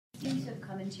to have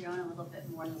come into your own a little bit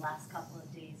more in the last couple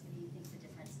of days? What do you think the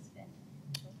difference has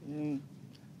been?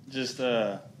 Just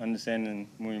understanding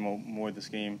more of the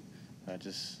scheme,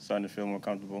 just starting to feel more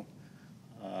comfortable.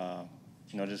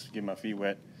 Just get my feet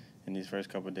wet in these first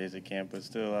couple of days at camp, but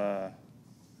still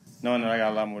knowing that I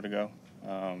got a lot more to go.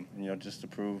 Just to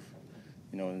prove,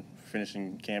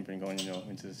 finishing camp and going,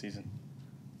 into the season.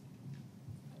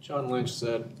 John Lynch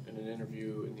said in an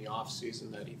interview in the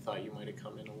off-season that he thought you might have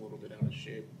come in a little bit out of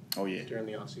shape. Oh, yeah. During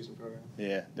the off-season program.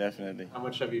 Yeah, definitely. How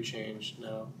much have you changed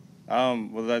now?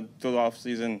 Through the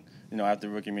off-season, after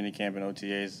rookie minicamp and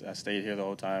OTAs, I stayed here the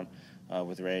whole time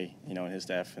with Ray, and his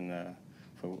staff, and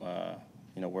for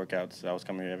workouts. I was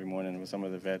coming here every morning with some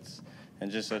of the vets,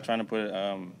 and just trying to put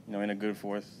in a good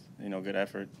fourth, good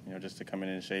effort, just to come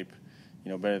in shape,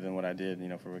 better than what I did,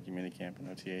 for rookie minicamp and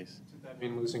OTAs. Does that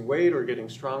mean losing weight or getting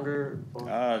stronger?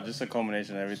 Just a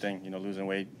culmination of everything. Losing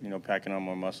weight, packing on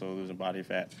more muscle, losing body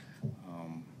fat,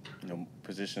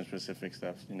 position-specific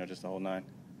stuff. Just the whole nine.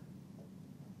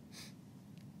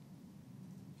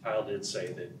 Kyle did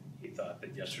say that he thought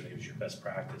that yesterday was your best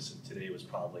practice and today was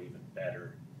probably even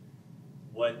better.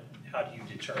 How do you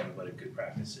determine what a good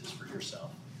practice is for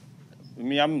yourself?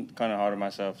 I'm kind of hard on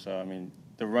myself, so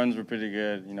the runs were pretty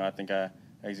good. I think I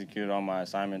executed all my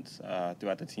assignments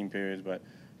throughout the team periods, but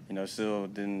still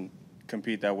didn't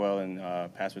compete that well in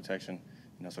pass protection.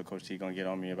 So Coach T gonna get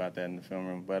on me about that in the film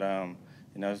room. But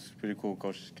it's pretty cool.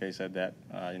 Coach K said that.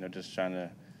 Just trying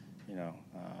to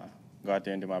go out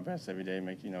there and do my best every day.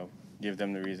 Give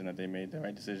them the reason that they made the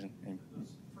right decision. Those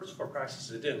first four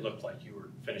practices, it didn't look like you were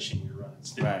finishing your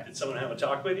runs. Right. Did someone have a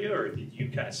talk with you, or did you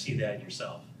kind of see that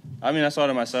yourself? I saw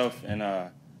it myself, and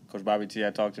Coach Bobby T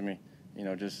had talked to me,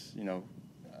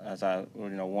 as I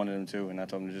wanted him to, and I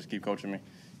told him to just keep coaching me,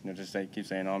 keep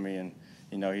staying on me, and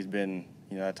he's been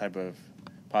that type of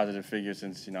positive figure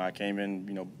since I came in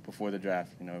before the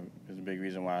draft. There's a big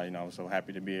reason why I was so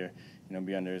happy to be here,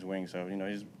 be under his wing. So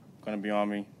he's going to be on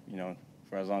me,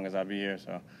 for as long as I be here.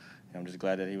 So I'm just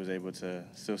glad that he was able to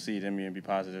still see it in me and be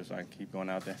positive, so I can keep going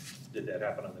out there. Did that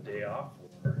happen on the day off?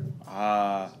 Or?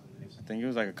 I think it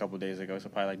was like a couple of days ago, so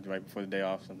probably like right before the day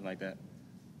off, something like that.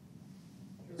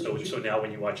 So now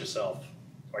when you watch yourself,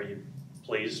 are you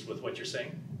pleased with what you're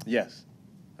seeing? Yes.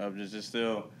 I'm just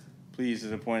still pleased to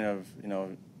the point of,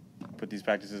 put these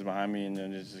practices behind me and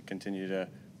then just continue to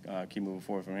keep moving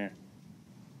forward from here.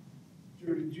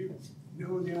 Joe, did you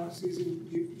know in the offseason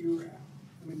did you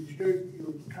know you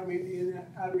were coming in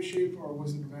out of shape, or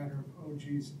was it a matter of, oh,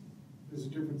 geez, there's a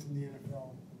difference in the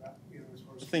NFL about, as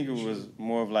far as... I think it was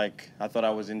more of like, I thought I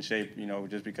was in shape,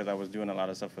 just because I was doing a lot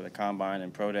of stuff for the Combine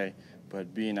and Pro Day,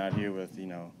 but being out here with,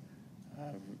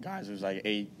 guys who's like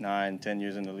 8, 9, 10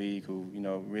 years in the league who,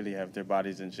 really have their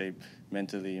bodies in shape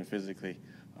mentally and physically,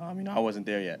 I wasn't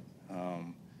there yet.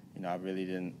 I really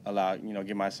didn't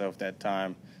give myself that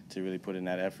time to really put in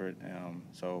that effort.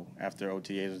 So after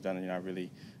OTAs was done, I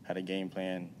really had a game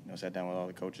plan. Sat down with all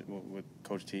the coaches, with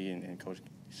Coach T and Coach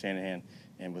Shanahan,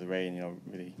 and with Ray, and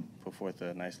really put forth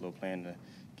a nice little plan to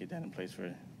get that in place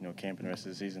for camp and the rest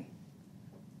of the season.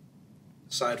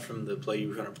 Aside from the play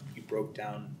you broke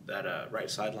down that right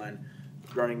sideline,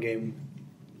 running game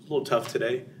was a little tough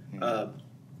today. Mm-hmm.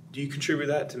 Do you contribute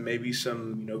that to maybe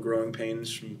some growing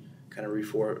pains from kind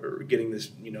of getting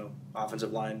this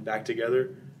offensive line back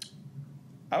together?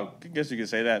 I guess you could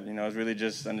say that. It's really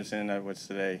just understanding that what's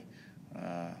today.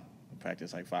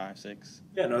 Practice like 5, 6.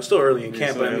 Yeah, no, it's still early in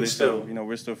camp, but still.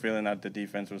 We're still feeling out the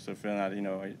defense. We're still feeling out,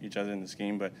 each other in the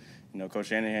scheme. But, Coach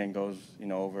Shanahan goes,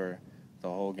 over the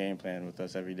whole game plan with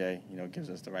us every day. Gives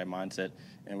us the right mindset,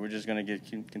 and we're just going to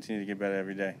continue to get better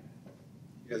every day.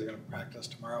 You guys are going to practice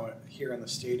tomorrow here in the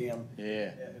stadium. Yeah.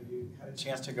 Have you had a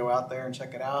chance to go out there and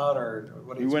check it out, or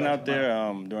what? We went out there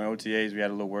during OTAs. We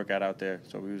had a little workout out there,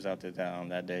 so we was out there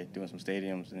that day doing some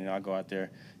stadiums. And I go out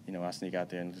there, I sneak out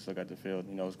there and just look at the field.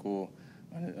 It's cool.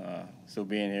 Still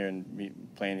being here and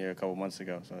playing here a couple months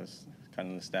ago, so it's kind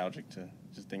of nostalgic to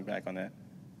just think back on that.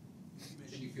 You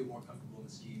mentioned you feel more comfortable in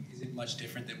the scheme. Is it much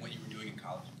different than what you were doing in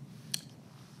college?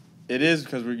 It is,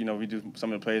 because we do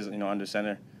some of the plays under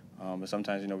center. But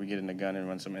sometimes, we get in the gun and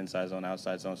run some inside zone,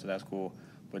 outside zone, so that's cool.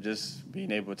 But just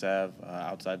being able to have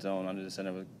outside zone under the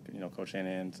center with, Coach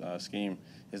Shanahan's scheme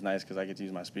is nice, because I get to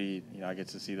use my speed. I get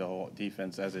to see the whole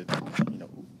defense as it,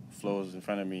 flows in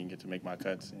front of me and get to make my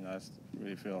cuts. I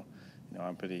really feel,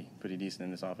 I'm pretty decent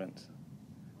in this offense.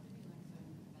 What did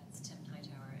you learn from Tim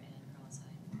Hightower and Carlos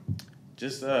Hyde?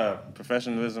 Just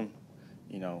professionalism,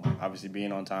 obviously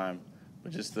being on time,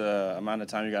 but just the amount of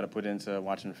time you got to put into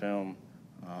watching film,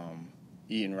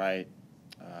 eating right,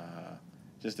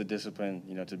 just the discipline,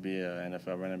 to be an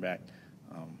NFL running back.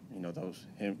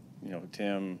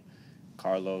 Tim,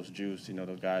 Carlos, Juice,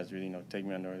 those guys really, take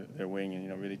me under their wing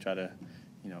and, really try to,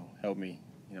 help me,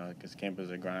 because camp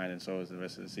is a grind and so is the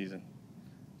rest of the season.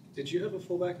 Did you have a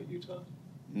fullback at Utah?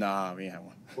 Nah, we ain't have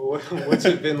one. Well, what's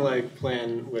it been like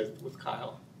playing with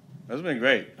Kyle? It's been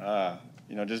great.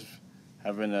 Just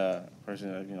having a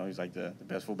person that, he's like the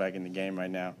best fullback in the game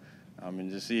right now.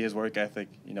 And to see his work ethic,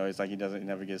 it's like he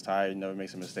never gets tired, he never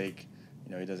makes a mistake.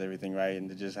 He does everything right. And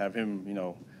to just have him,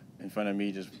 in front of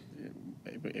me, just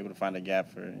able to find a gap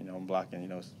for,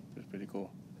 blocking, it's pretty cool.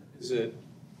 Is it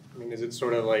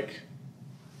sort of like,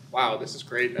 wow, this is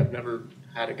great. I've never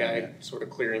had a guy sort of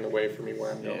clearing the way for me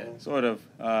where I'm going. Yeah, sort of.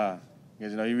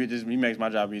 Because, he makes my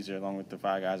job easier along with the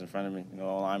 5 guys in front of me,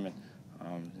 all linemen.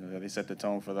 They set the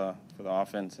tone for the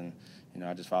offense, and,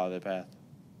 I just follow their path.